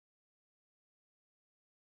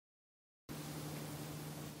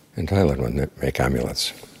in Thailand when they make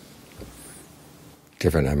amulets.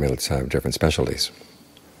 Different amulets have different specialties.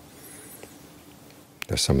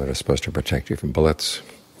 There's some that are supposed to protect you from bullets,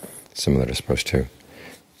 some that are supposed to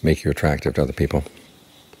make you attractive to other people,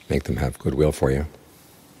 make them have goodwill for you.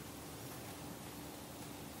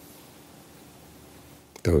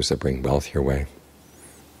 Those that bring wealth your way.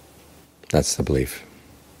 That's the belief.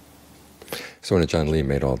 So when Ajahn Lee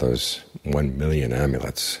made all those 1 million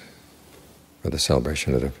amulets for the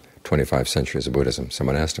celebration of the 25 centuries of Buddhism,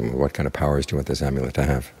 someone asked him, what kind of powers do you want this amulet to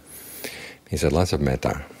have? He said, lots of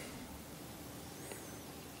metta.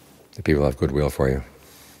 The people have goodwill for you,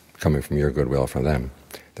 coming from your goodwill from them.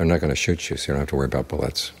 They're not going to shoot you, so you don't have to worry about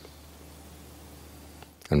bullets.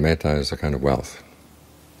 And metta is a kind of wealth.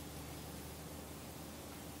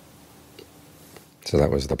 So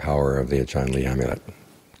that was the power of the Ajahn Lee amulet,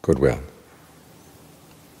 goodwill.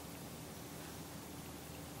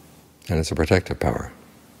 And it's a protective power.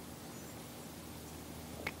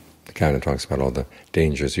 The canon talks about all the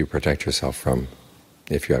dangers you protect yourself from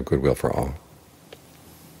if you have goodwill for all.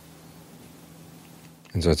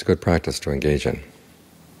 And so it's a good practice to engage in.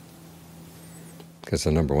 Because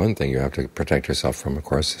the number one thing you have to protect yourself from, of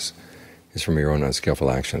course, is from your own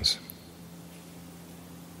unskillful actions.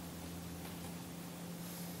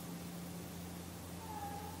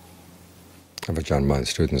 Of Ajahn Mun's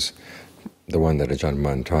students, the one that Ajahn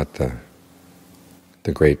Mun taught the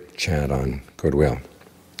great chant on goodwill.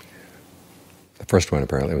 The first one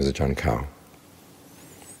apparently was Ajahn Kao.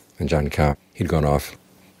 And Ajahn Kao, he'd gone off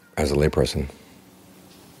as a layperson,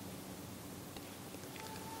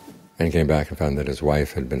 and he came back and found that his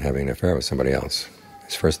wife had been having an affair with somebody else.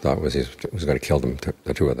 His first thought was he was going to kill them,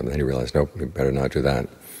 the two of them. Then he realized, nope, we better not do that.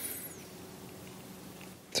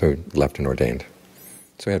 So he left and ordained.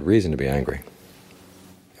 So he had reason to be angry.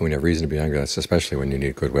 And when you have reason to be angry, that's especially when you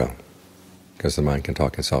need goodwill, because the mind can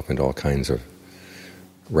talk itself into all kinds of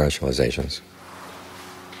rationalizations.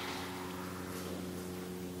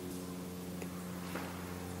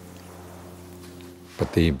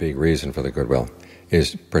 But the big reason for the goodwill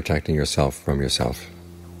is protecting yourself from yourself.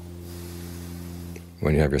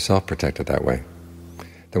 When you have yourself protected that way,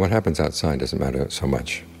 then what happens outside doesn't matter so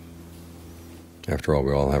much. After all,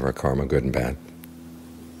 we all have our karma, good and bad.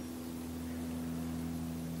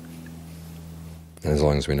 And as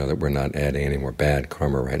long as we know that we're not adding any more bad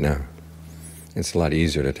karma right now, it's a lot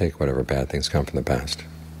easier to take whatever bad things come from the past.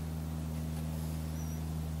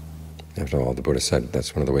 After all, the Buddha said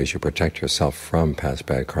that's one of the ways you protect yourself from past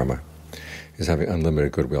bad karma, is having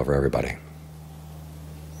unlimited goodwill for everybody.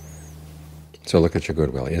 So look at your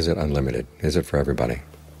goodwill. Is it unlimited? Is it for everybody?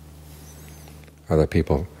 Are there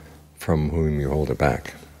people from whom you hold it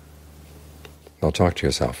back? Well, talk to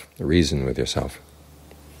yourself. Reason with yourself.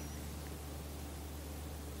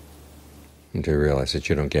 Until you realize that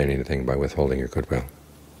you don't gain anything by withholding your goodwill.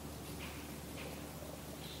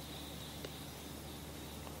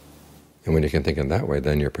 And when you can think in that way,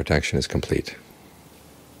 then your protection is complete.